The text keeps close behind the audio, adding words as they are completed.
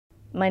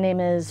My name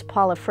is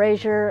Paula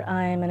Fraser.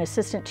 I'm an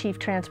Assistant Chief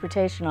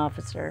Transportation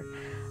Officer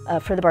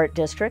for the BART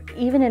District.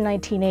 Even in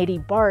 1980,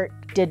 BART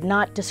did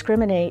not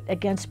discriminate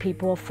against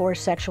people for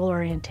sexual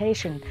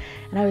orientation,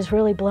 and I was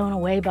really blown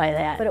away by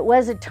that. But it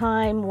was a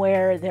time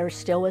where there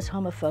still was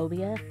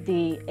homophobia.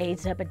 The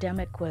AIDS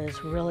epidemic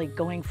was really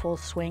going full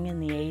swing in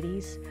the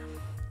 80s,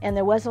 and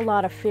there was a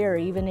lot of fear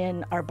even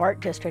in our BART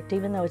district,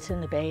 even though it's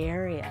in the Bay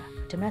Area.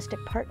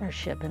 Domestic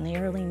partnership in the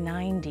early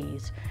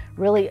 90s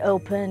really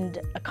opened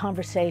a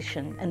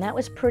conversation, and that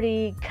was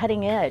pretty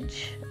cutting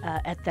edge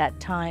at that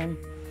time.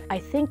 I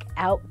think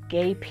out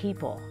gay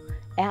people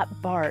at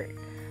BART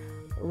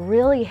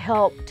really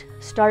helped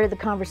started the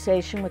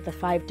conversation with the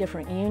 5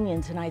 different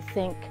unions, and I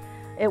think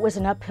it was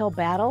an uphill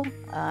battle,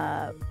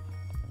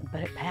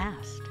 but it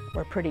passed.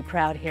 We're pretty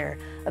proud here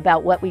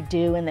about what we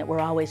do and that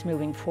we're always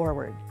moving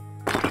forward.